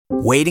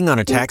Waiting on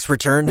a tax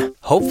return?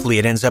 Hopefully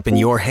it ends up in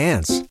your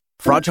hands.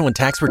 Fraudulent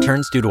tax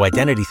returns due to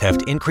identity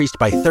theft increased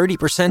by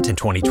 30% in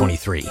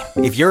 2023.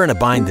 If you're in a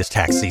bind this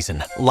tax season,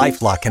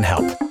 LifeLock can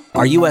help.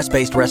 Our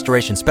U.S.-based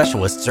restoration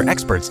specialists are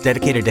experts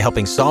dedicated to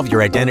helping solve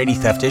your identity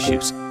theft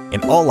issues.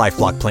 And all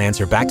LifeLock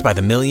plans are backed by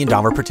the $1 Million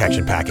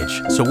Protection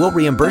Package. So we'll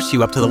reimburse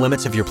you up to the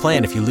limits of your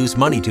plan if you lose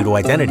money due to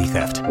identity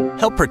theft.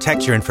 Help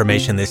protect your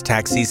information this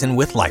tax season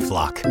with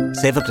LifeLock.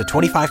 Save up to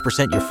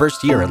 25% your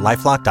first year at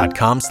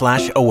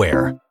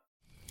LifeLock.com/aware.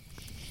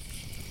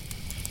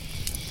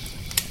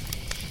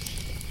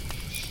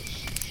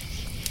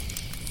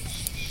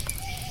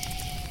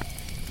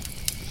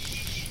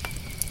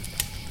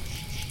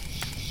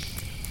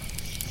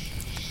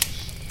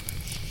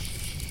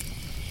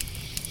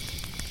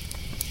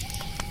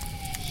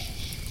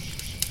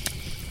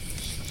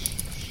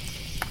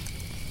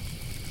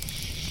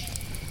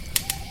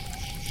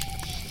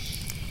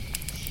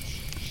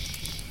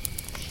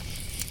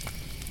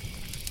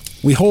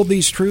 We hold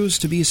these truths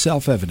to be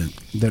self-evident,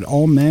 that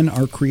all men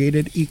are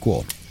created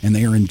equal, and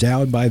they are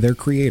endowed by their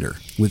Creator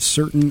with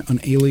certain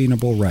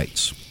unalienable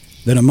rights,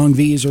 that among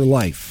these are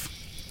life,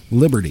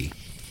 liberty,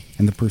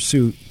 and the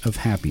pursuit of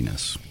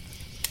happiness.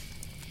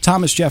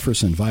 Thomas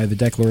Jefferson, via the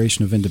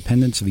Declaration of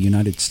Independence of the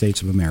United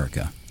States of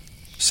America,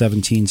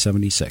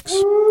 1776.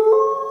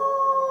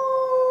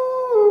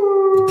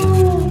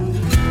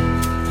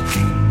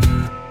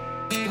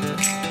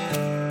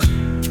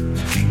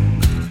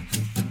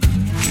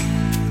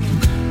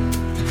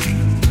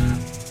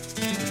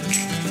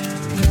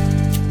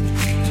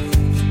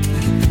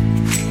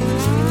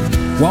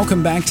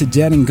 Welcome back to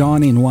Dead and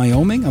Gone in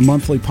Wyoming, a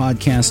monthly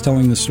podcast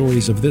telling the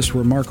stories of this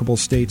remarkable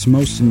state's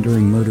most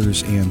enduring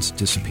murders and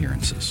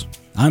disappearances.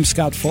 I'm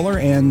Scott Fuller,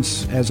 and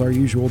as our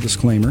usual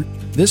disclaimer,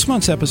 this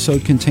month's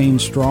episode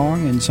contains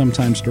strong and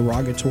sometimes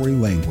derogatory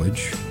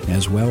language,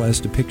 as well as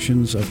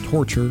depictions of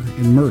torture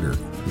and murder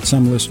that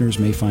some listeners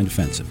may find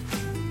offensive.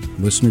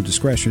 Listener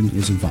discretion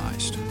is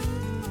advised.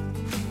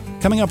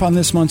 Coming up on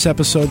this month's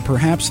episode,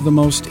 perhaps the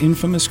most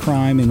infamous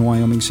crime in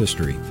Wyoming's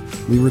history.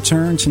 We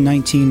return to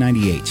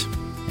 1998.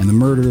 And the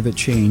murder that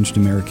changed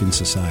American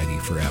society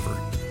forever.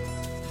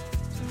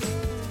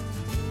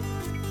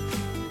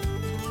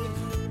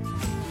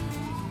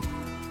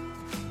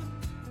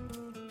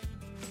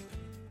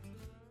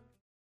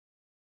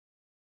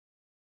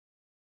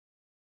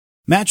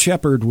 Matt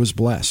Shepard was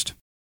blessed.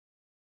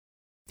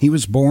 He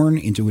was born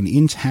into an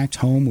intact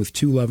home with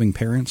two loving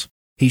parents.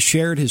 He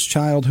shared his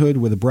childhood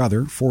with a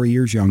brother, 4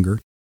 years younger,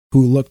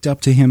 who looked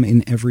up to him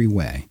in every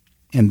way,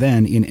 and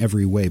then in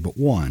every way but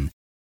one,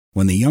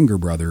 when the younger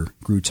brother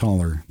grew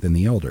taller than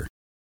the elder.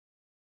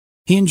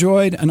 He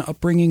enjoyed an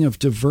upbringing of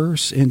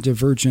diverse and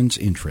divergent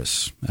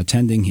interests,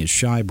 attending his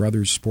shy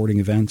brother's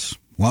sporting events,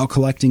 while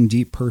collecting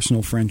deep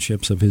personal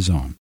friendships of his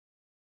own.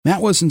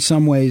 Matt was in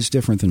some ways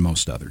different than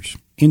most others,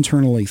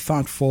 internally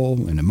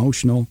thoughtful and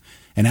emotional,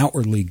 and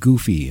outwardly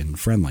goofy and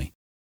friendly.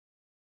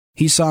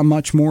 He saw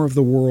much more of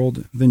the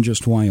world than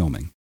just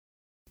Wyoming,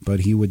 but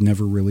he would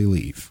never really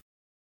leave.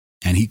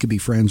 And he could be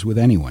friends with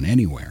anyone,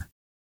 anywhere.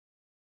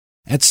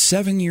 At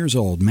 7 years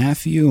old,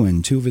 Matthew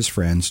and two of his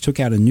friends took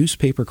out a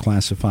newspaper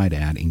classified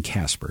ad in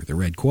Casper that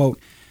read, quote,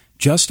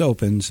 "Just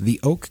opens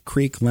the Oak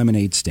Creek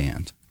Lemonade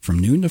Stand from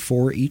noon to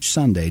 4 each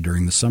Sunday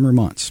during the summer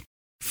months.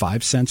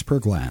 5 cents per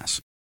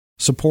glass.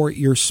 Support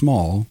your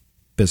small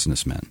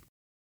businessmen."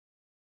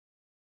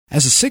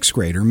 As a sixth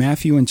grader,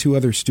 Matthew and two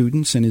other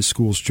students in his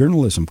school's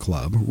journalism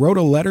club wrote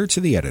a letter to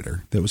the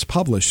editor that was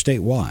published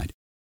statewide,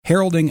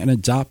 heralding an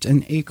Adopt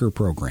an Acre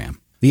program.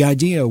 The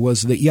idea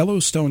was that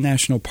Yellowstone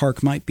National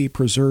Park might be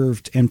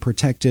preserved and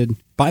protected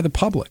by the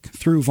public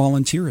through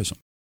volunteerism.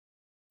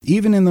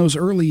 Even in those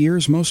early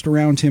years, most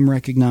around him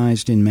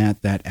recognized in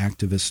Matt that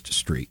activist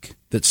streak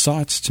that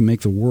sought to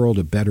make the world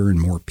a better and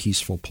more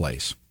peaceful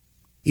place,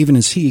 even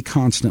as he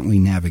constantly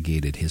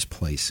navigated his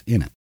place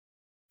in it.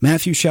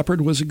 Matthew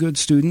Shepard was a good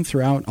student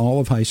throughout all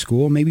of high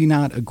school, maybe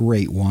not a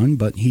great one,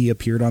 but he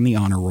appeared on the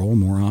honor roll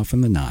more often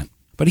than not.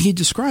 But he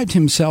described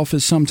himself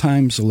as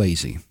sometimes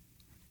lazy.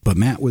 But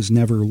Matt was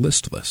never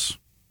listless.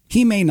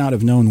 He may not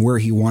have known where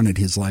he wanted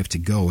his life to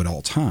go at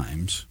all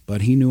times,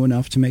 but he knew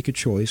enough to make a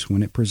choice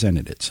when it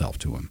presented itself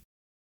to him.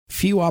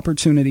 Few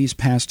opportunities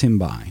passed him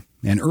by,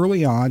 and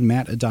early on,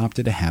 Matt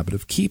adopted a habit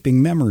of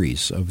keeping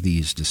memories of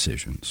these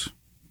decisions.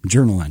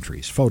 Journal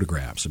entries,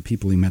 photographs of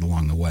people he met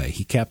along the way.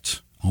 He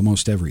kept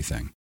almost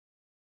everything.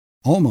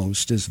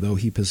 Almost as though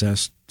he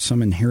possessed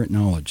some inherent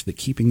knowledge that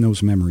keeping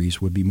those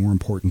memories would be more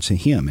important to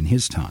him in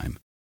his time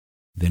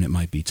than it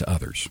might be to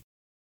others.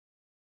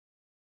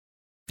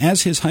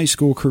 As his high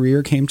school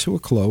career came to a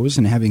close,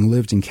 and having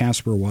lived in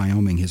Casper,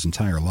 Wyoming his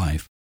entire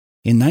life,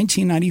 in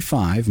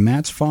 1995,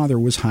 Matt's father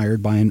was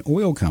hired by an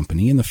oil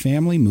company and the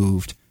family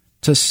moved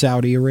to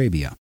Saudi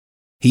Arabia.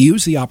 He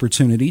used the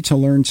opportunity to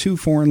learn 2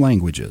 foreign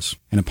languages,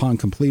 and upon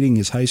completing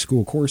his high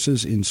school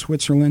courses in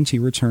Switzerland, he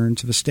returned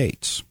to the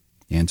States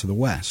and to the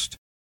West.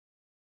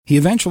 He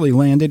eventually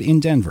landed in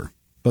Denver,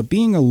 but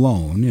being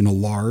alone in a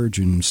large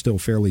and still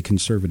fairly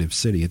conservative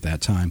city at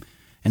that time,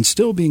 and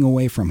still being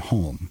away from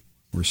home,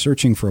 were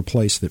searching for a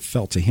place that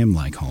felt to him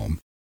like home,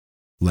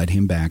 led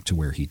him back to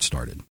where he'd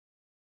started.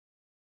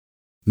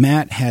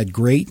 Matt had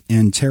great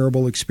and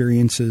terrible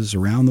experiences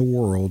around the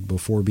world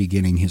before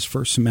beginning his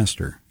first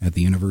semester at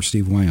the University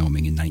of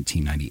Wyoming in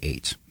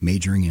 1998,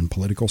 majoring in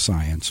political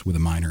science with a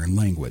minor in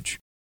language.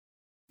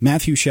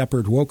 Matthew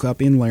Shepard woke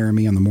up in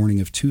Laramie on the morning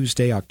of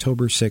Tuesday,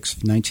 October 6,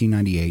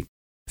 1998,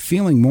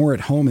 feeling more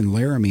at home in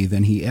Laramie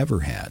than he ever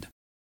had.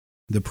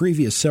 The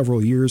previous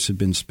several years had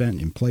been spent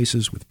in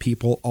places with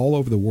people all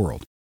over the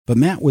world, but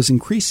Matt was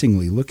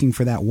increasingly looking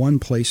for that one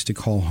place to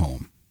call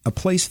home, a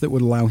place that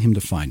would allow him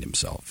to find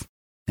himself.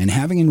 And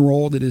having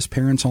enrolled at his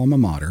parents' alma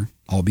mater,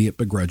 albeit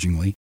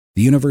begrudgingly,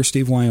 the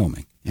University of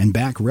Wyoming, and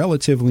back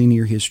relatively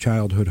near his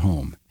childhood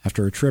home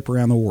after a trip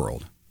around the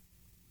world,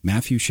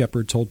 Matthew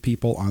Shepard told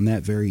people on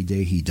that very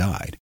day he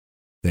died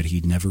that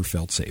he'd never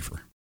felt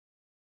safer.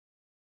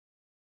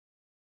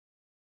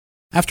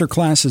 After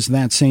classes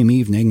that same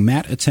evening,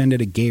 Matt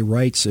attended a gay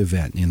rights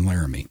event in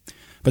Laramie.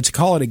 But to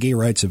call it a gay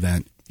rights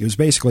event, it was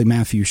basically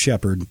Matthew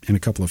Shepard and a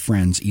couple of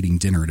friends eating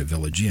dinner at a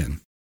village inn.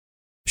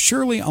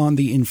 Surely on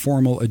the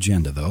informal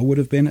agenda, though, would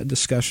have been a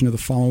discussion of the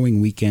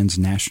following weekend's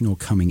National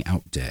Coming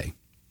Out Day.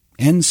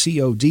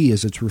 NCOD,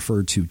 as it's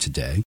referred to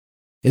today,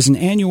 is an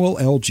annual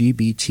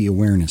LGBT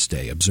Awareness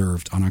Day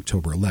observed on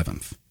October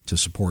 11th to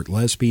support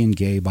lesbian,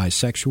 gay,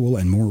 bisexual,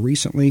 and more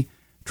recently,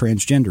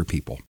 transgender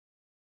people.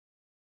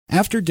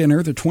 After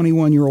dinner, the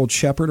 21-year-old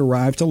Shepard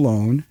arrived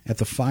alone at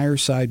the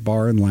Fireside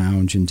Bar and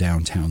Lounge in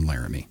downtown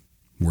Laramie,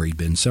 where he'd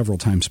been several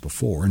times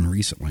before and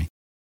recently.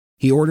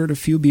 He ordered a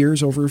few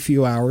beers over a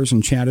few hours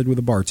and chatted with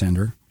a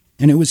bartender,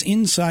 and it was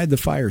inside the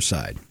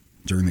Fireside,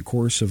 during the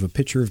course of a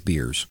pitcher of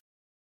beers,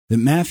 that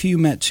Matthew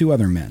met two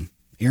other men,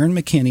 Aaron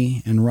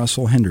McKinney and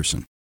Russell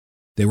Henderson.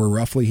 They were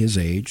roughly his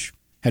age,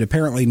 had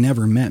apparently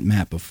never met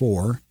Matt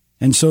before,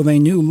 and so they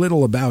knew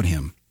little about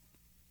him,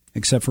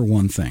 except for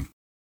one thing.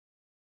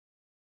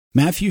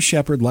 Matthew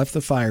Shepard left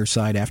the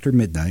Fireside after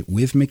midnight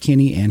with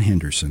McKinney and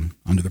Henderson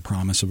under the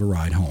promise of a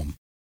ride home.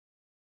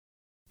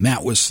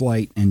 Matt was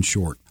slight and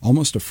short,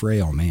 almost a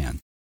frail man.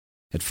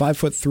 At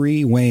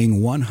 5'3",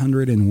 weighing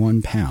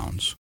 101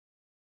 pounds,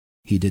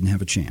 he didn't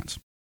have a chance.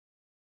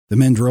 The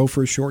men drove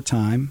for a short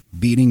time,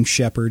 beating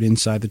Shepard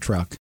inside the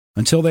truck,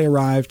 until they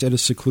arrived at a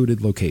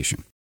secluded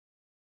location.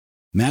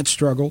 Matt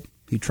struggled.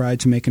 He tried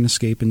to make an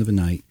escape into the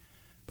night,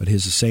 but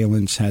his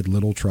assailants had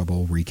little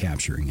trouble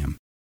recapturing him.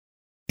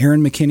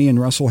 Aaron McKinney and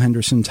Russell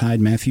Henderson tied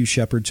Matthew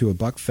Shepard to a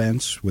buck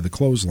fence with a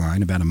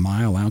clothesline about a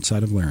mile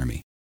outside of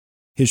Laramie.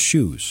 His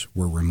shoes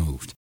were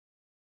removed.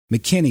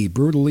 McKinney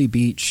brutally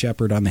beat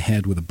Shepard on the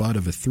head with the butt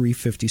of a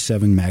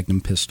 .357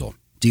 Magnum pistol,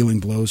 dealing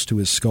blows to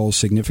his skull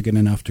significant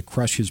enough to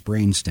crush his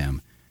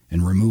brainstem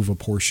and remove a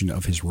portion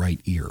of his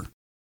right ear.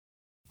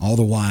 All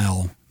the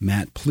while,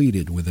 Matt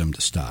pleaded with them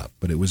to stop,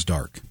 but it was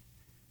dark,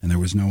 and there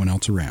was no one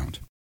else around.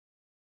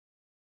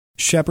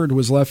 Shepard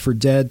was left for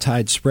dead,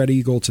 tied spread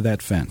eagle to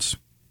that fence.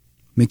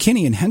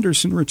 McKinney and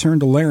Henderson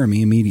returned to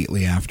Laramie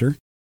immediately after,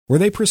 where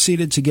they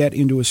proceeded to get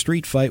into a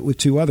street fight with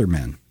two other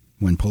men.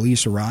 When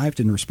police arrived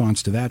in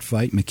response to that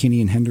fight, McKinney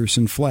and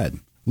Henderson fled,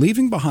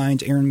 leaving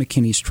behind Aaron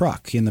McKinney's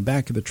truck. In the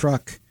back of the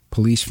truck,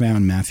 police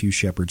found Matthew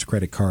Shepard's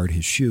credit card,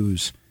 his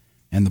shoes,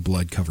 and the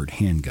blood-covered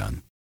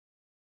handgun.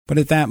 But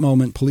at that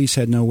moment, police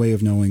had no way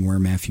of knowing where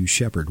Matthew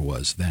Shepard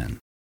was then.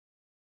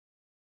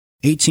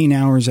 18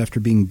 hours after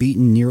being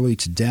beaten nearly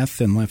to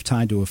death and left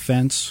tied to a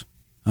fence,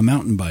 a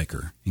mountain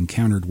biker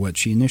encountered what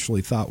she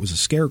initially thought was a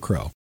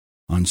scarecrow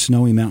on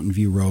Snowy Mountain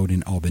View Road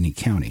in Albany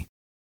County.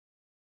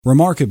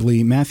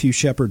 Remarkably, Matthew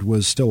Shepard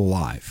was still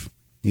alive,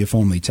 if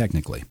only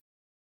technically.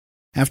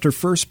 After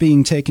first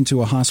being taken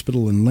to a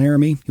hospital in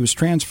Laramie, he was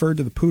transferred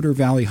to the Poudre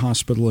Valley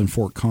Hospital in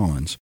Fort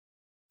Collins,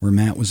 where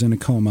Matt was in a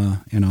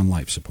coma and on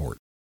life support.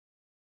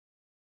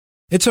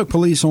 It took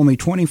police only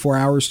 24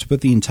 hours to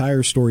put the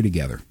entire story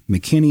together.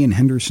 McKinney and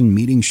Henderson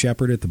meeting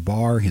Shepard at the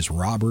bar, his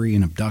robbery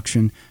and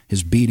abduction,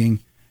 his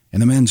beating,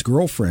 and the men's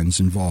girlfriend's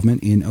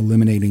involvement in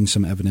eliminating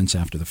some evidence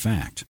after the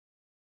fact.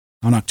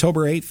 On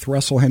October 8th,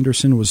 Russell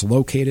Henderson was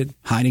located,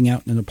 hiding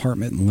out in an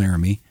apartment in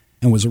Laramie,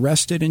 and was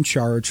arrested and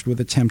charged with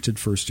attempted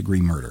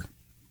first-degree murder.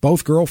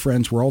 Both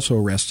girlfriends were also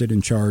arrested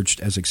and charged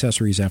as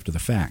accessories after the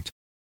fact.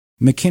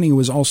 McKinney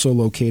was also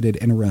located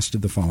and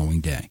arrested the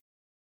following day.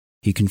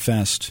 He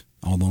confessed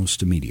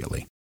almost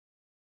immediately.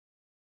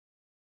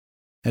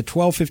 At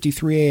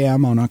 12:53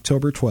 a.m. on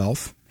October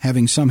 12th,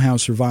 having somehow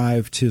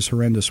survived his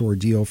horrendous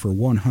ordeal for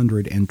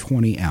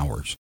 120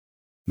 hours,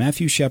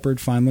 Matthew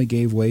Shepard finally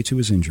gave way to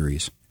his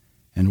injuries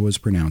and was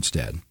pronounced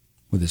dead,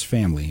 with his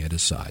family at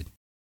his side.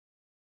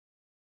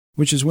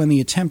 Which is when the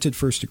attempted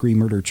first-degree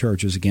murder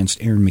charges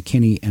against Aaron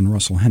McKinney and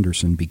Russell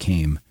Henderson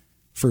became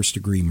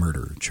first-degree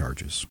murder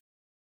charges.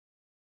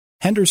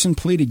 Henderson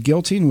pleaded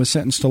guilty and was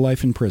sentenced to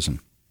life in prison,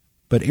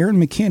 but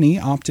Aaron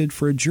McKinney opted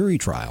for a jury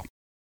trial,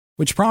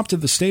 which prompted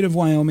the state of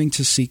Wyoming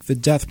to seek the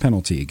death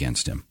penalty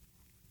against him.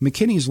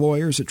 McKinney's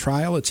lawyers at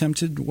trial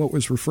attempted what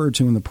was referred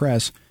to in the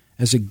press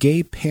as a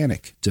gay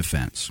panic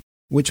defense,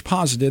 which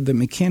posited that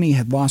McKinney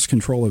had lost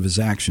control of his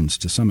actions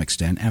to some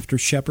extent after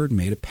Shepard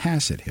made a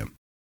pass at him.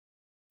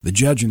 The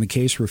judge in the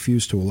case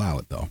refused to allow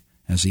it, though,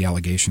 as the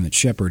allegation that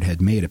Shepard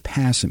had made a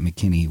pass at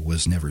McKinney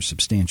was never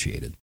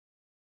substantiated.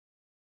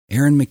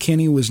 Aaron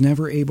McKinney was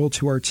never able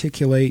to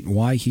articulate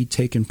why he'd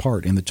taken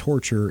part in the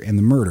torture and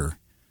the murder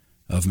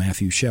of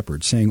Matthew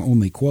Shepard, saying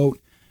only,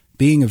 quote,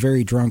 "Being a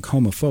very drunk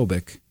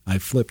homophobic, I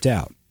flipped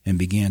out and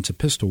began to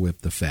pistol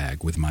whip the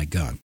fag with my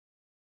gun."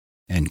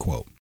 End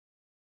quote.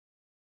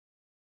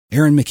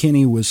 Aaron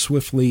McKinney was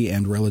swiftly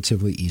and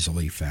relatively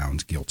easily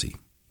found guilty.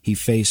 He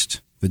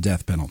faced the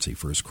death penalty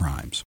for his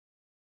crimes.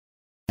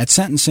 At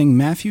sentencing,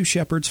 Matthew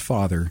Shepard's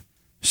father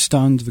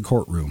stunned the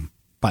courtroom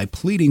by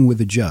pleading with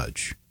the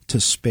judge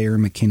to spare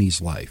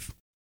McKinney's life,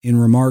 in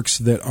remarks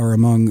that are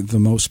among the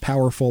most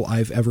powerful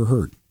I've ever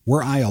heard.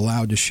 Were I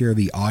allowed to share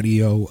the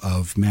audio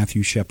of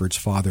Matthew Shepard's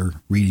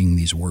father reading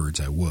these words,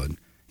 I would.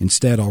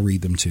 Instead, I'll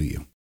read them to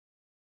you.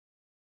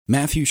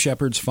 Matthew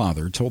Shepard's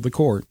father told the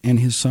court and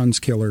his son's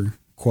killer,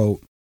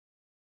 quote,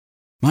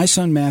 "My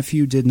son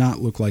Matthew did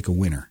not look like a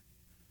winner.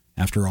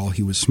 After all,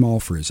 he was small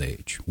for his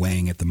age,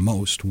 weighing at the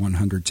most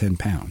 110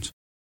 pounds,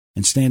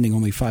 and standing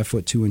only 5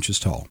 foot 2 inches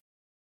tall.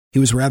 He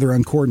was rather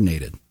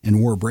uncoordinated and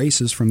wore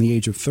braces from the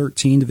age of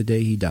 13 to the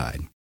day he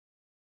died.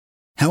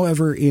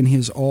 However, in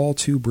his all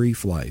too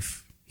brief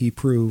life, he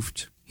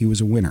proved he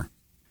was a winner.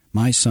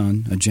 My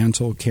son, a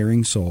gentle,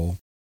 caring soul,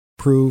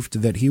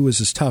 proved that he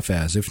was as tough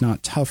as, if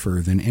not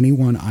tougher, than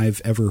anyone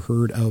I've ever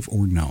heard of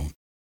or known.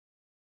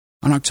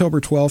 On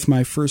October 12th,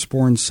 my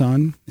firstborn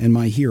son and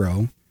my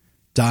hero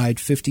died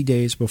 50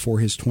 days before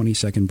his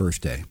 22nd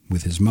birthday,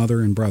 with his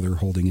mother and brother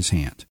holding his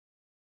hand.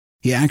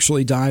 He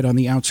actually died on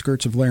the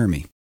outskirts of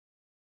Laramie.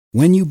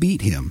 When you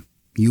beat him,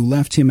 you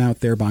left him out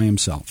there by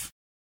himself.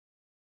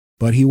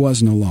 But he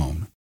wasn't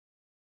alone.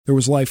 There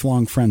was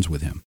lifelong friends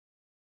with him.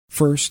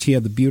 First, he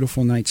had the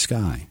beautiful night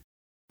sky,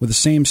 with the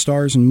same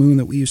stars and moon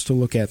that we used to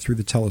look at through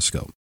the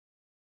telescope.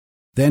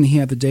 Then he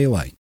had the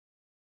daylight,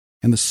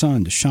 and the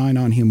sun to shine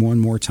on him one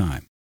more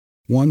time.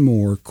 One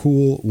more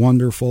cool,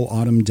 wonderful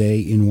autumn day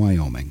in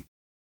Wyoming.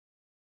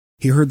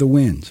 He heard the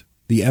wind,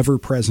 the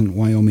ever-present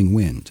Wyoming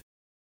wind,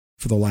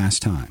 for the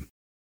last time.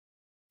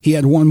 He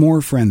had one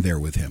more friend there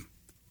with him.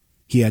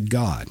 He had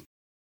God.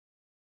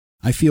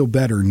 I feel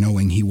better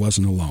knowing he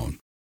wasn't alone.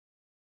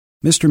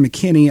 Mr.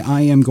 McKinney,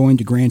 I am going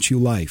to grant you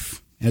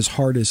life, as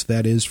hard as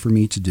that is for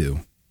me to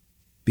do,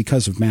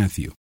 because of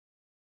Matthew.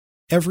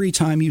 Every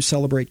time you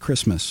celebrate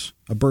Christmas,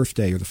 a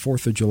birthday, or the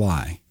 4th of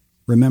July,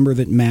 remember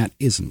that Matt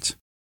isn't.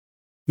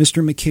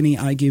 Mr. McKinney,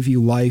 I give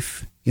you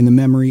life in the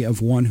memory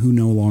of one who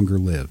no longer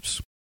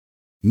lives.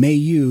 May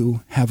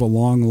you have a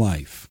long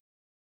life,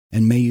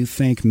 and may you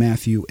thank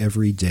Matthew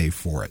every day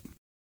for it."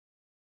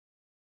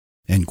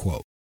 End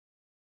quote.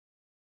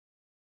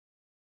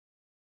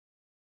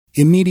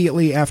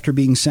 Immediately after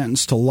being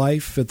sentenced to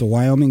life at the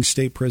Wyoming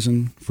State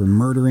Prison for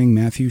murdering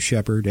Matthew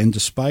Shepard, and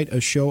despite a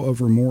show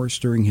of remorse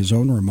during his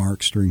own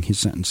remarks during his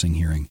sentencing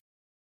hearing,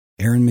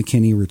 Aaron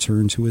McKinney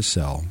returned to his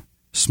cell,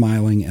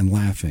 smiling and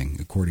laughing,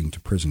 according to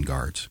prison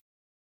guards,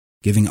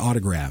 giving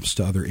autographs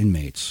to other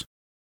inmates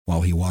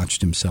while he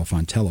watched himself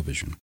on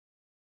television.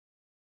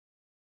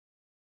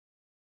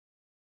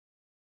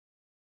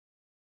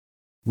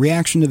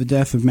 Reaction to the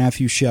death of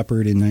Matthew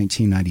Shepard in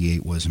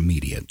 1998 was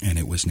immediate, and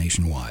it was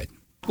nationwide.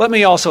 Let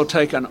me also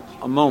take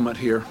a moment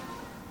here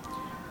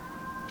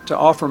to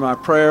offer my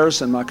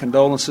prayers and my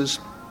condolences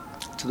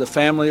to the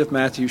family of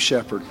Matthew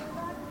Shepard,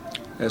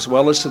 as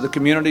well as to the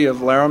community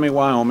of Laramie,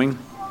 Wyoming,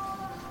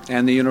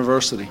 and the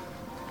university.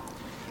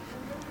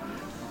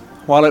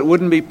 While it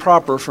wouldn't be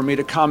proper for me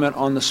to comment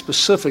on the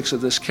specifics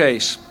of this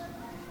case,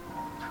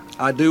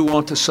 I do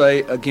want to say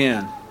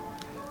again,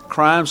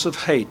 crimes of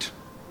hate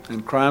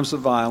and crimes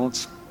of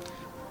violence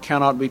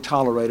cannot be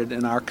tolerated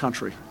in our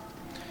country.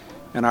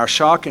 In our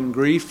shock and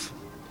grief,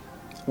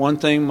 one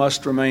thing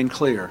must remain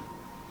clear: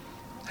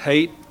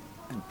 hate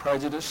and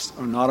prejudice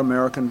are not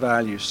American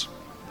values.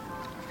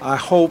 I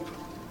hope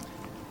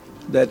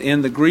that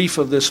in the grief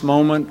of this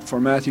moment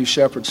for Matthew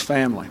Shepard's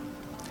family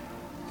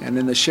and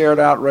in the shared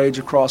outrage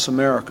across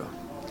America,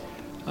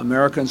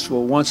 Americans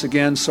will once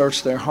again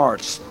search their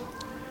hearts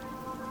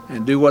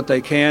and do what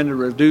they can to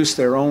reduce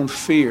their own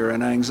fear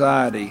and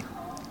anxiety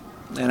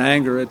and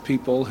anger at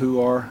people who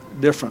are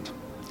different.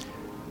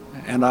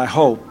 And I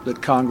hope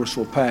that Congress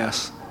will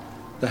pass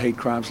the hate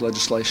crimes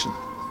legislation.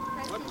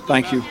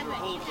 Thank you.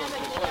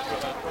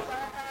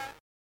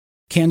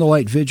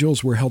 Candlelight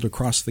vigils were held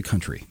across the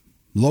country.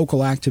 Local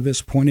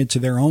activists pointed to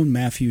their own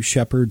Matthew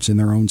Shepards in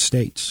their own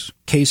states,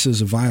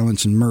 cases of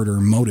violence and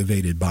murder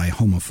motivated by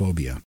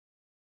homophobia.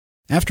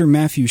 After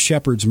Matthew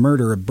Shepard's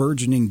murder, a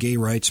burgeoning gay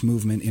rights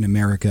movement in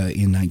America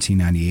in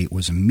 1998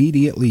 was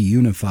immediately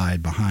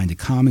unified behind a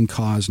common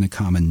cause and a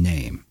common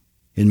name,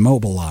 and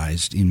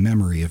mobilized in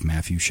memory of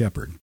Matthew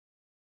Shepard.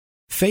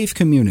 Faith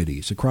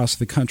communities across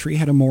the country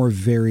had a more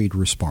varied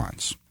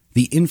response.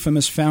 The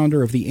infamous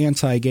founder of the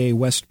anti-gay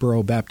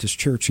Westboro Baptist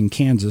Church in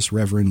Kansas,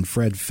 Reverend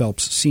Fred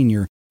Phelps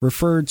Sr.,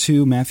 referred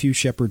to Matthew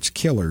Shepard's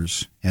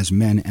killers as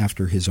men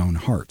after his own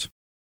heart,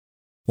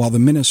 while the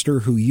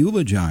minister who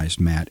eulogized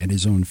Matt at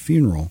his own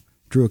funeral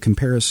drew a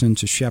comparison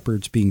to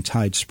shepherds being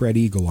tied spread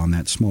eagle on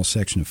that small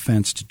section of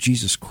fence to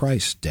Jesus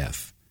Christ's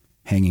death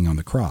hanging on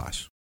the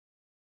cross.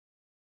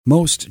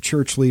 Most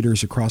church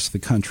leaders across the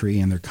country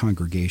and their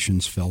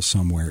congregations fell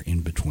somewhere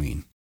in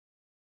between.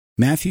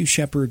 Matthew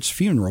Shepard's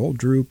funeral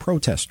drew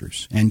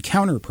protesters and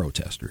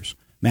counter-protesters.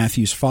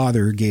 Matthew's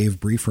father gave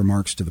brief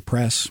remarks to the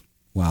press,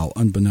 while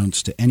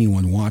unbeknownst to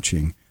anyone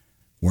watching,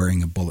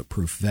 wearing a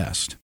bulletproof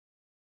vest.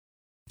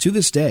 To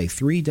this day,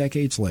 3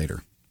 decades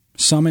later,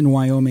 some in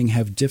Wyoming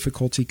have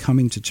difficulty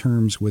coming to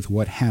terms with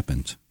what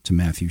happened to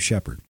Matthew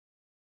Shepard.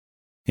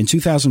 In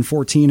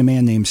 2014, a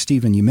man named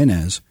Stephen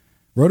Jimenez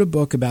wrote a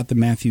book about the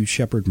Matthew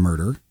Shepard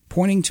murder,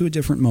 pointing to a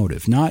different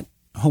motive, not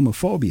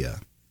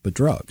homophobia, but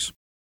drugs.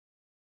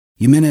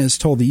 Jimenez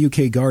told the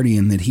UK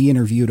Guardian that he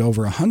interviewed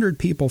over 100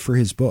 people for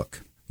his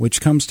book, which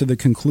comes to the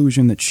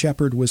conclusion that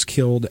Shepard was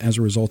killed as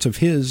a result of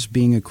his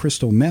being a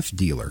crystal meth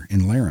dealer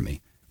in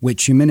Laramie,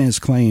 which Jimenez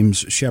claims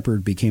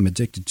Shepard became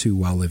addicted to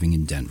while living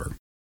in Denver.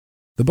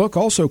 The book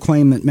also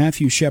claimed that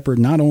Matthew Shepard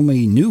not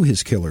only knew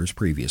his killers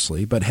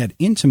previously, but had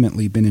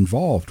intimately been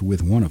involved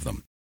with one of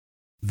them.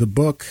 The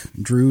book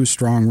drew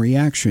strong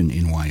reaction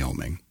in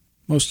Wyoming,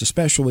 most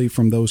especially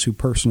from those who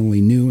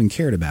personally knew and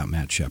cared about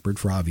Matt Shepard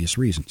for obvious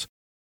reasons.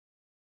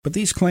 But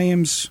these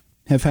claims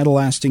have had a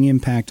lasting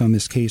impact on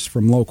this case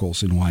from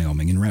locals in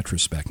Wyoming in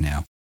retrospect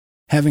now.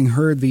 Having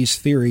heard these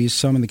theories,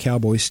 some in the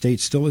cowboy state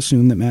still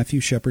assume that Matthew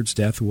Shepard's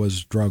death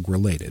was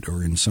drug-related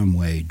or in some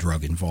way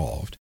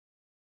drug-involved.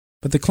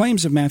 But the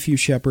claims of Matthew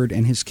Shepard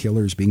and his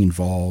killers being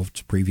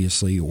involved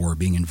previously or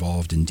being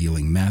involved in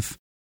dealing meth,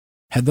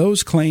 had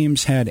those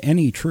claims had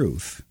any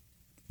truth,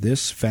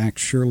 this fact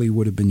surely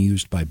would have been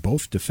used by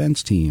both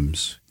defense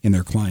teams in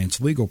their clients'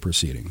 legal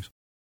proceedings,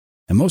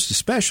 and most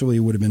especially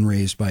would have been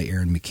raised by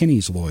Aaron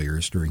McKinney's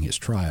lawyers during his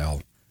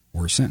trial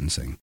or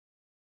sentencing.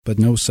 But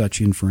no such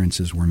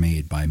inferences were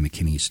made by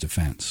McKinney's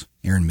defense.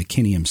 Aaron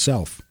McKinney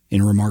himself,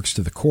 in remarks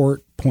to the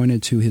court,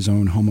 pointed to his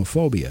own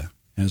homophobia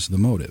as the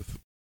motive.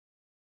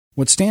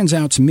 What stands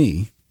out to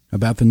me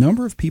about the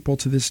number of people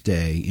to this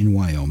day in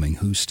Wyoming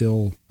who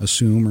still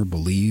assume or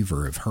believe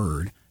or have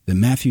heard that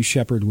Matthew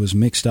Shepard was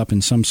mixed up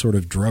in some sort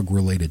of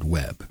drug-related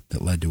web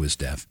that led to his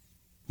death.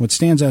 What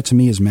stands out to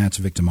me is Matt's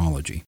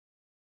victimology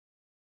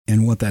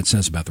and what that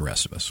says about the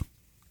rest of us.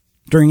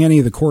 During any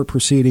of the court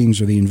proceedings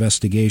or the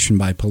investigation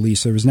by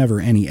police, there was never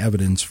any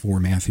evidence for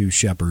Matthew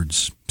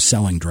Shepard's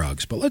selling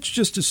drugs. But let's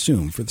just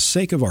assume, for the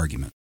sake of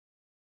argument,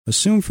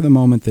 assume for the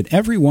moment that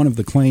every one of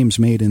the claims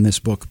made in this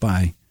book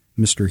by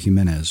Mr.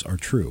 Jimenez are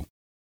true.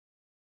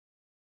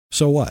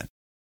 So what?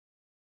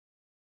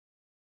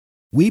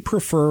 We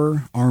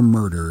prefer our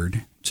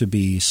murdered to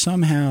be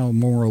somehow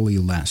morally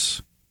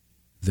less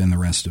than the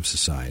rest of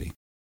society.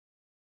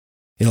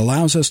 It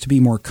allows us to be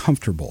more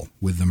comfortable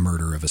with the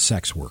murder of a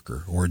sex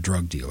worker or a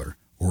drug dealer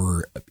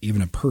or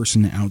even a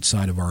person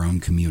outside of our own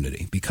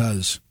community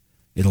because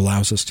it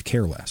allows us to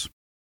care less.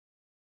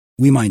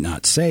 We might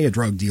not say a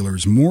drug dealer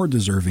is more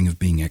deserving of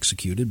being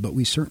executed, but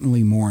we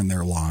certainly mourn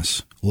their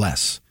loss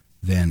less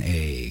than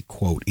a,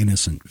 quote,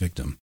 innocent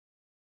victim.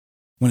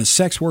 When a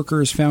sex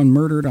worker is found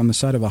murdered on the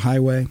side of a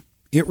highway,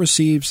 it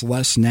receives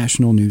less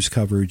national news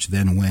coverage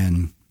than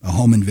when a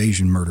home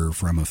invasion murder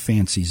from a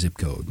fancy zip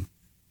code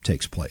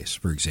takes place,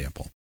 for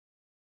example.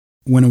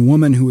 When a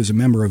woman who is a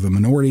member of a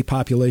minority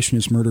population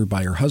is murdered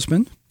by her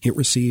husband, it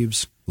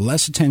receives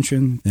less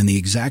attention than the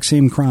exact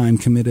same crime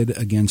committed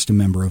against a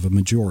member of a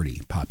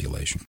majority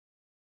population.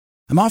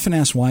 I'm often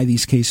asked why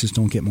these cases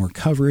don't get more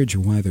coverage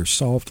or why they're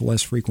solved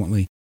less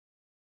frequently.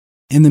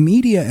 And the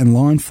media and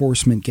law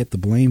enforcement get the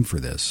blame for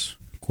this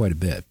quite a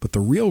bit. But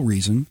the real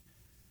reason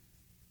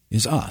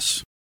is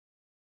us.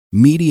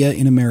 Media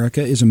in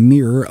America is a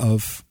mirror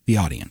of the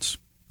audience.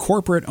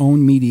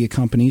 Corporate-owned media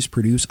companies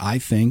produce, I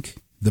think,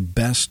 the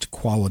best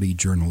quality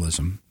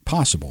journalism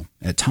possible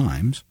at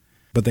times,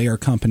 but they are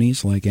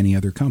companies like any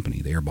other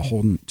company. They are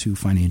beholden to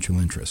financial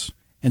interests.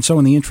 And so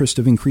in the interest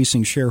of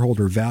increasing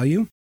shareholder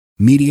value,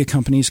 media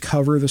companies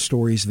cover the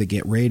stories that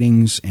get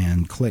ratings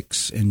and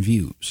clicks and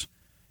views.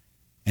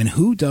 And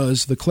who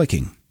does the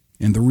clicking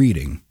and the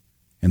reading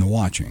and the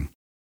watching?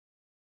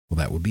 Well,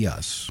 that would be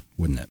us,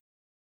 wouldn't it?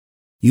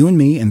 You and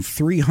me and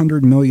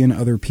 300 million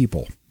other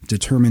people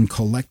determine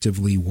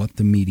collectively what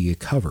the media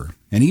cover,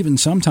 and even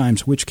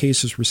sometimes which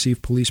cases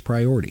receive police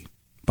priority,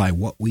 by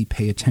what we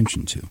pay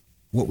attention to,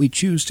 what we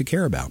choose to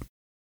care about.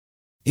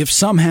 If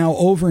somehow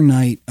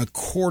overnight a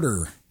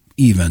quarter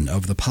even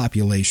of the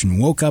population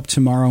woke up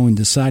tomorrow and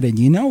decided,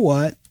 you know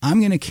what, I'm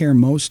going to care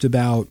most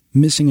about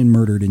missing and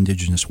murdered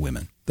Indigenous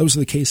women. Those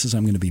are the cases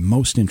I'm going to be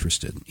most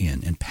interested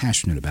in and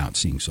passionate about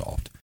seeing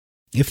solved.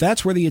 If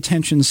that's where the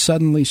attention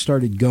suddenly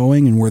started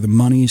going and where the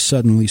money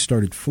suddenly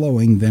started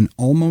flowing, then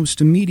almost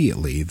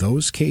immediately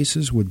those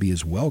cases would be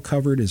as well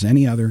covered as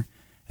any other,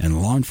 and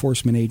law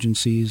enforcement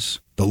agencies,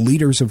 the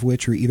leaders of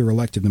which are either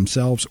elected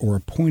themselves or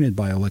appointed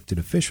by elected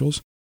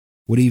officials,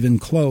 would even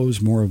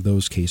close more of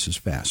those cases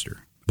faster.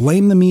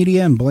 Blame the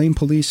media and blame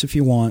police if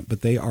you want,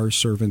 but they are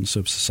servants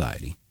of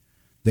society.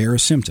 They are a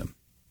symptom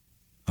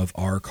of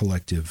our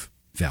collective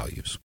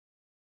values.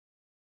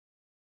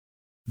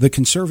 The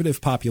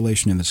conservative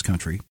population in this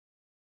country,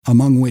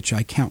 among which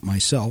I count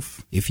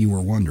myself, if you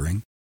were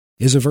wondering,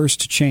 is averse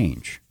to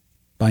change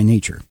by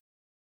nature.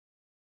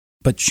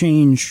 But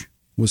change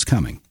was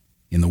coming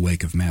in the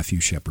wake of Matthew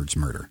Shepard's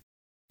murder.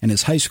 And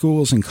as high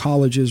schools and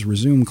colleges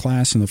resumed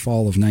class in the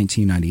fall of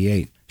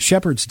 1998,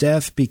 Shepard's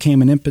death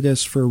became an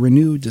impetus for a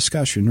renewed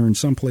discussion, or in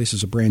some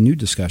places a brand new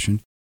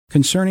discussion,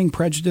 concerning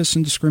prejudice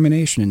and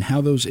discrimination and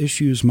how those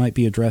issues might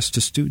be addressed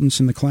to students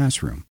in the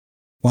classroom.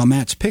 While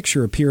Matt's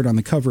picture appeared on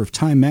the cover of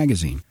Time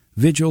magazine,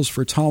 vigils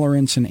for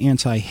tolerance and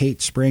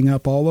anti-hate sprang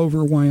up all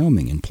over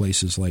Wyoming in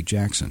places like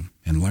Jackson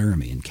and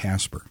Laramie and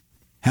Casper.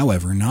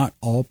 However, not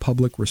all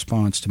public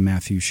response to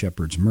Matthew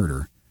Shepard's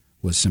murder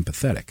was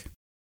sympathetic.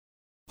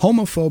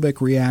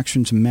 Homophobic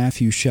reaction to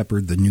Matthew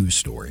Shepard, the news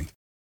story,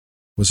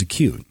 was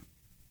acute,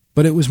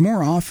 but it was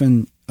more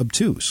often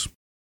obtuse.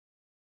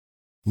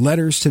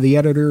 Letters to the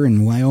editor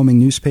in Wyoming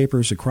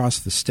newspapers across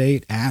the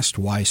state asked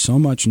why so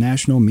much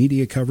national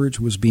media coverage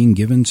was being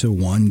given to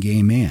one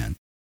gay man,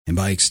 and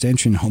by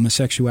extension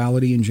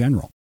homosexuality in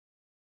general.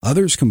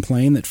 Others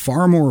complained that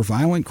far more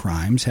violent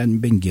crimes hadn't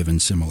been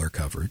given similar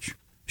coverage.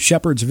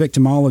 Shepard's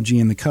victimology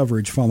in the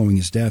coverage following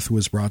his death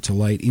was brought to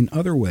light in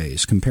other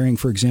ways, comparing,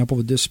 for example,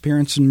 the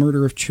disappearance and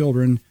murder of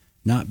children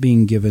not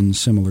being given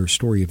similar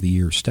Story of the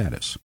Year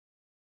status.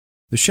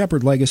 The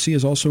Shepard legacy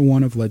is also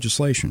one of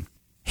legislation.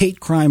 Hate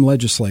crime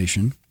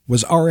legislation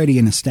was already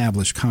an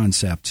established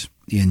concept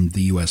in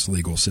the U.S.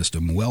 legal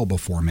system well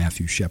before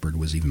Matthew Shepard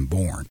was even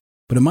born.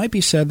 But it might be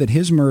said that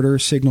his murder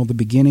signaled the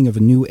beginning of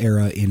a new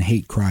era in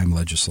hate crime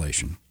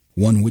legislation,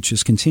 one which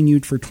has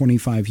continued for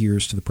 25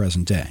 years to the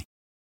present day.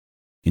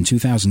 In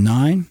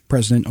 2009,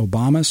 President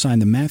Obama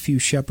signed the Matthew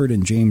Shepard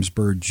and James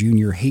Byrd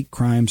Jr. Hate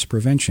Crimes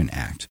Prevention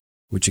Act,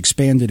 which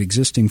expanded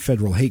existing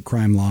federal hate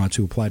crime law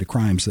to apply to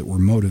crimes that were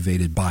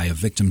motivated by a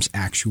victim's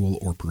actual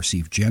or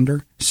perceived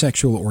gender,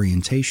 sexual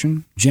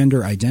orientation,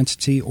 gender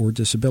identity, or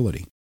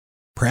disability.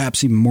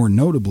 Perhaps even more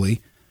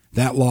notably,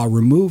 that law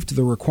removed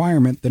the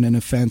requirement that an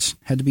offense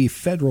had to be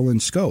federal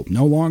in scope.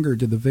 No longer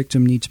did the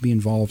victim need to be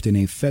involved in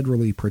a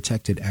federally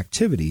protected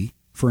activity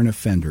for an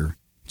offender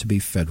to be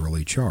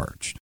federally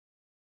charged.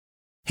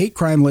 Hate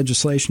crime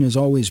legislation has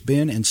always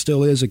been and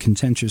still is a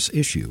contentious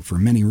issue for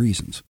many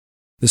reasons.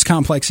 This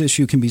complex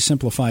issue can be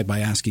simplified by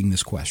asking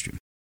this question: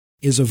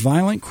 is a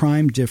violent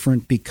crime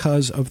different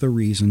because of the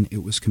reason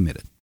it was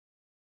committed?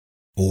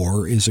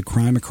 Or is a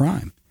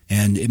crime,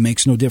 and it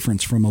makes no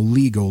difference from a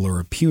legal or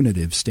a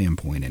punitive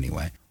standpoint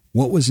anyway?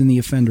 What was in the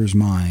offender's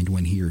mind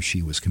when he or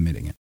she was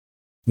committing it?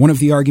 One of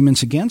the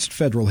arguments against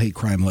federal hate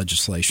crime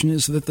legislation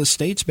is that the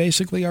states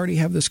basically already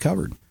have this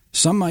covered.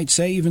 Some might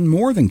say even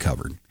more than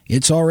covered.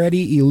 It's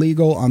already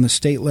illegal on the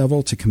state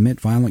level to commit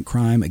violent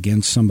crime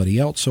against somebody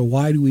else, so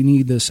why do we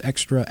need this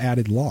extra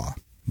added law?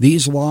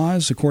 These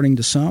laws, according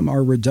to some,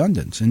 are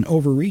redundant and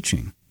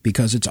overreaching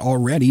because it's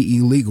already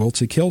illegal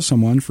to kill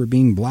someone for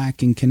being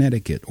black in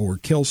Connecticut, or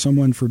kill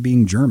someone for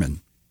being German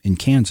in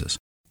Kansas,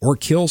 or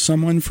kill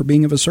someone for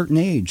being of a certain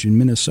age in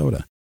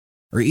Minnesota,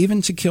 or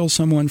even to kill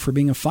someone for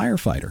being a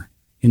firefighter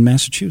in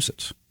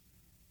Massachusetts.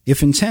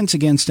 If intent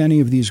against any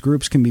of these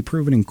groups can be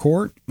proven in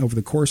court over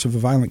the course of a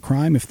violent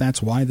crime, if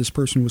that's why this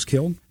person was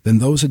killed, then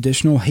those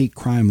additional hate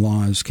crime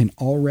laws can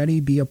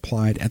already be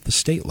applied at the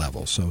state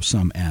level. So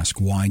some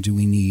ask, why do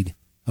we need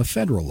a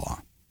federal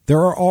law? There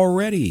are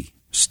already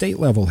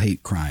state-level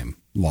hate crime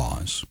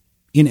laws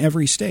in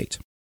every state.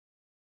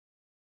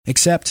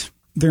 Except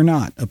they're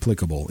not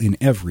applicable in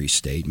every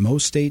state.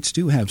 Most states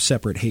do have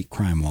separate hate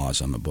crime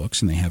laws on the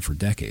books, and they have for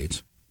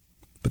decades.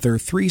 But there are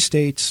 3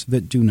 states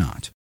that do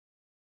not.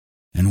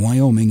 And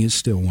Wyoming is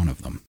still one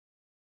of them.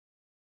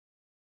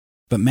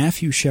 But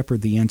Matthew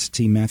Shepard, the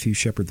entity, Matthew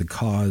Shepard, the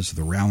cause,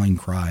 the rallying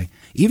cry,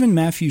 even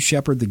Matthew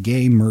Shepard, the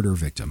gay murder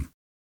victim,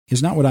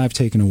 is not what I've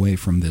taken away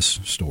from this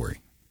story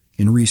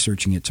in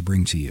researching it to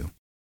bring to you,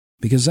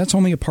 because that's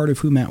only a part of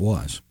who Matt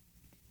was.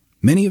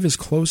 Many of his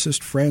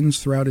closest friends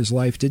throughout his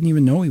life didn't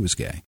even know he was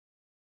gay.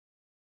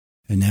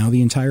 And now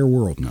the entire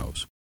world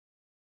knows.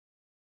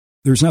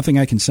 There's nothing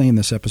I can say in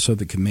this episode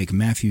that can make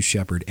Matthew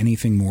Shepard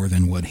anything more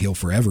than what he'll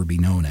forever be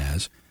known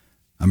as,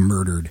 a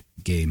murdered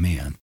gay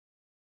man.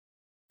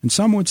 And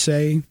some would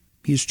say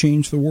he's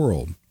changed the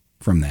world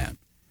from that,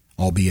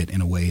 albeit in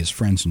a way his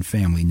friends and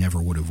family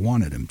never would have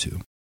wanted him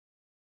to.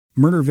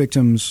 Murder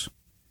victims,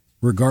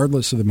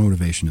 regardless of the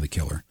motivation of the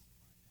killer,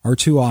 are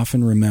too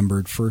often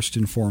remembered first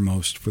and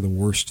foremost for the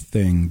worst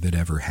thing that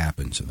ever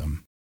happened to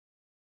them.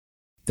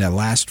 That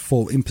last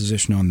full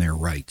imposition on their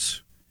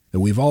rights that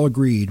we've all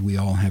agreed we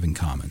all have in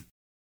common.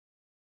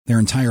 Their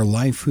entire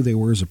life, who they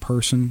were as a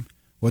person,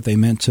 what they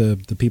meant to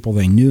the people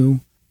they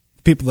knew,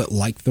 the people that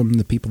liked them,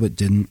 the people that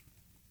didn't,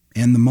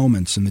 and the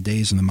moments and the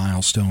days and the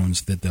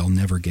milestones that they'll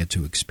never get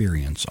to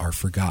experience are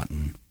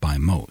forgotten by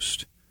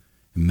most.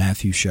 And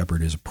Matthew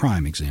Shepard is a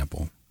prime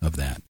example of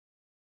that.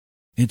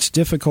 It's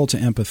difficult to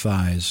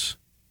empathize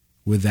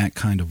with that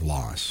kind of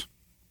loss.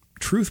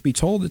 Truth be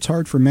told, it's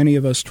hard for many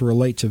of us to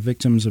relate to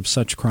victims of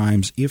such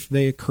crimes if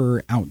they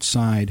occur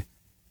outside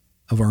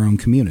of our own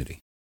community.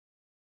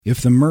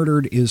 If the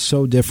murdered is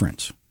so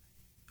different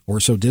or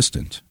so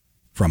distant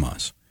from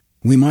us.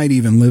 We might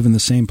even live in the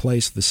same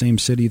place, the same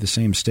city, the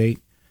same state,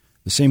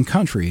 the same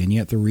country, and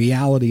yet the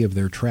reality of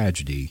their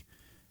tragedy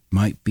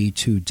might be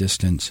too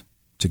distant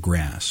to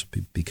grasp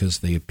because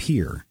they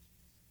appear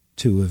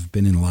to have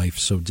been in life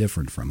so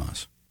different from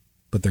us.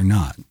 But they're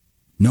not.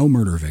 No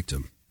murder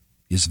victim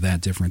is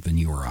that different than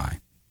you or I.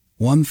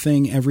 One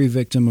thing every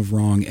victim of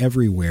wrong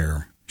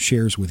everywhere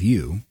shares with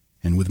you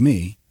and with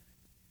me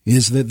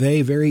is that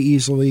they very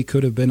easily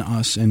could have been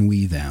us and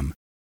we them.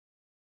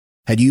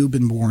 Had you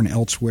been born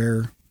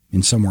elsewhere,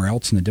 in somewhere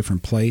else in a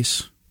different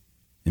place,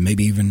 and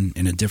maybe even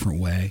in a different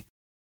way,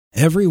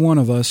 every one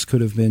of us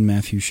could have been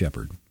Matthew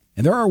Shepard.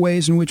 And there are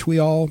ways in which we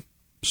all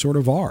sort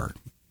of are.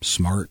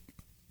 Smart,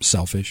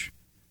 selfish,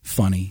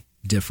 funny,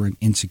 different,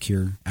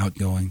 insecure,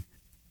 outgoing.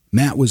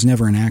 Matt was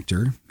never an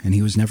actor, and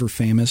he was never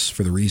famous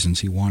for the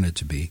reasons he wanted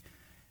to be.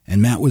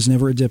 And Matt was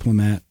never a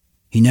diplomat.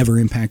 He never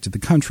impacted the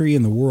country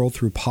and the world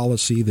through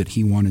policy that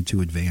he wanted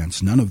to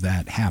advance. None of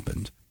that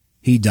happened.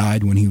 He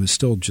died when he was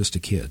still just a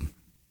kid.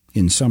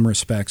 In some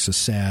respects, a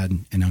sad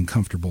and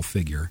uncomfortable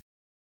figure.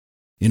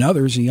 In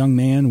others, a young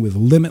man with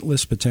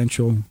limitless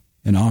potential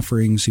and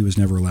offerings he was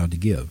never allowed to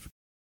give.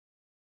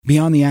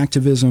 Beyond the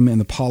activism and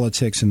the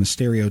politics and the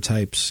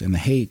stereotypes and the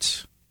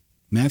hate,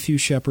 Matthew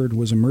Shepard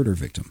was a murder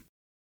victim.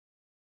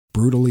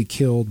 Brutally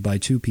killed by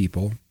two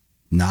people,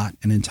 not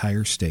an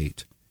entire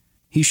state.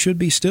 He should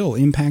be still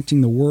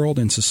impacting the world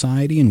and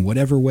society in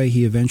whatever way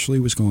he eventually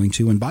was going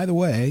to. And by the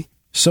way,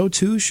 so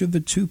too should the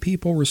two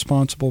people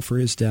responsible for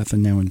his death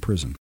and now in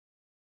prison.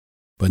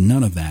 But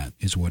none of that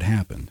is what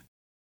happened.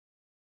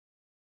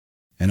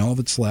 And all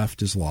that's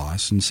left is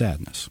loss and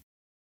sadness.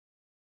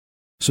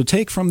 So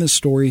take from this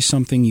story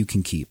something you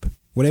can keep,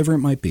 whatever it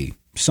might be,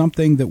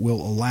 something that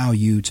will allow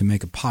you to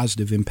make a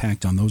positive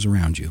impact on those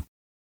around you,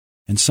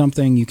 and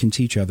something you can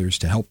teach others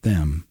to help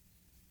them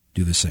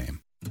do the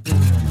same.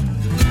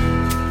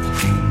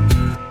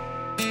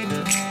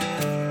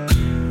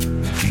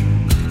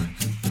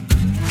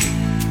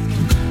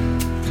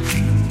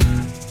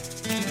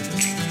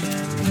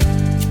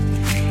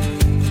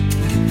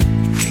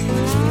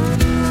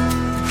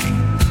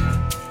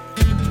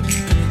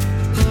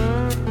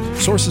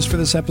 Sources for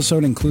this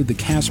episode include the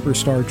Casper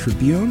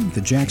Star-Tribune,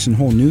 the Jackson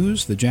Hole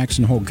News, the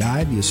Jackson Hole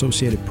Guide, the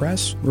Associated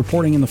Press,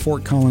 reporting in the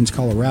Fort Collins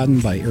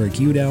Coloradan by Eric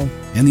Udell,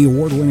 and the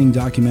award-winning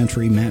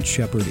documentary Matt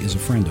Shepard is a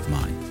Friend of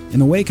Mine. In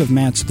the wake of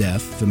Matt's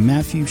death, the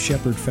Matthew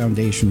Shepard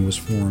Foundation was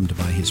formed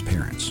by his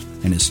parents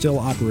and is still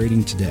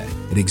operating today.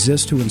 It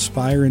exists to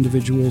inspire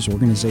individuals,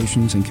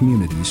 organizations, and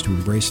communities to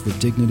embrace the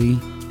dignity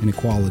and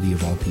equality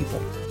of all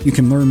people. You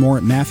can learn more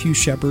at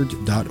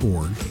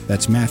matthewshepard.org.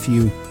 That's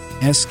Matthew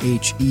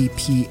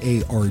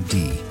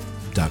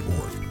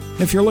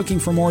SHEPARD.org. If you're looking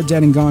for more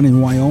Dead and Gone in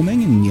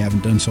Wyoming, and you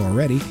haven't done so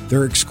already,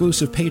 there are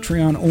exclusive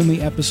Patreon-only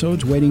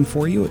episodes waiting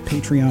for you at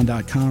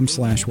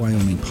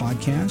patreon.com/Wyoming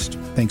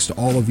Podcast. Thanks to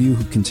all of you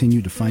who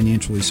continue to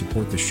financially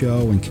support the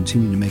show and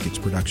continue to make its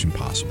production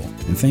possible.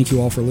 And thank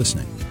you all for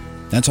listening.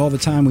 That's all the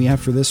time we have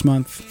for this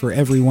month. For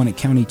everyone at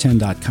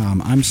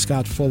county10.com, I'm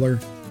Scott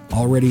Fuller,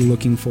 already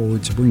looking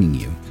forward to bringing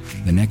you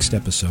the next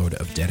episode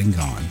of Dead and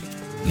Gone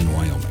in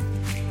Wyoming.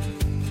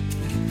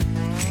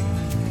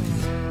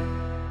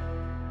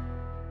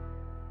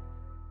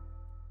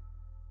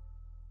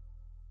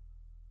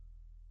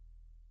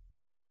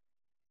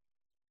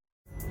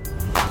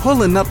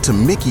 Pulling up to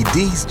Mickey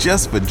D's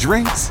just for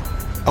drinks?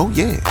 Oh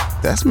yeah,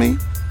 that's me.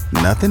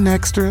 Nothing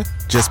extra,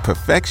 just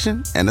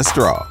perfection and a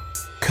straw.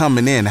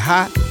 Coming in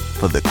hot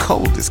for the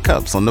coldest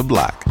cups on the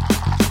block.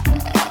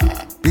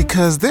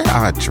 Because there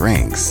are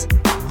drinks.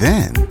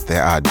 Then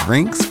there are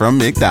drinks from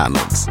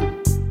McDonald's.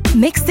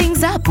 Mix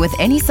things up with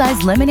any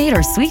size lemonade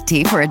or sweet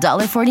tea for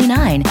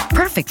 $1.49.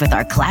 Perfect with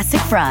our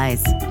classic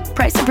fries.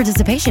 Price and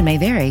participation may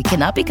vary.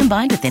 Cannot be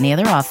combined with any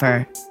other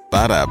offer.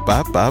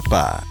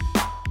 Ba-da-ba-ba-ba.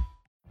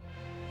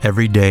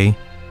 Every day,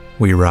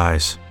 we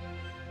rise,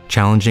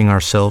 challenging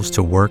ourselves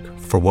to work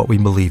for what we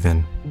believe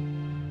in.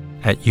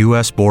 At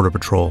U.S. Border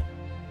Patrol,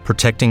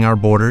 protecting our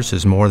borders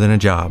is more than a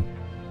job.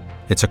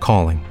 It's a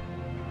calling.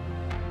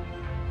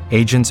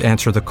 Agents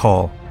answer the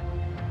call,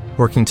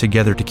 working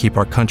together to keep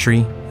our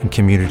country and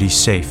communities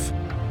safe.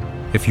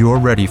 If you're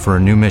ready for a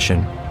new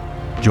mission,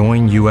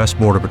 join U.S.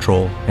 Border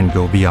Patrol and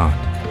go beyond.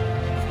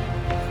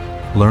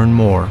 Learn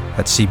more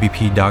at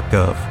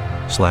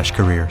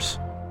cbp.gov/careers.